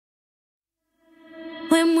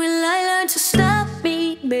to stop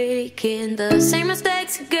me making the same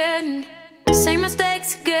mistakes again, same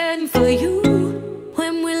mistakes again for you.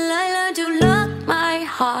 When will I learn to lock my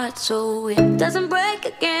heart so it doesn't break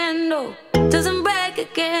again? No, doesn't break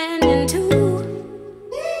again in two.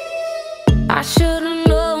 I should've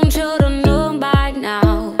known by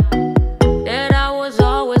now that I was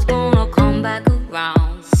always gonna come back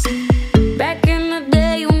around. Back in the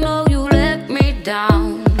day, you know you let me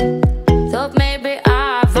down. Thought maybe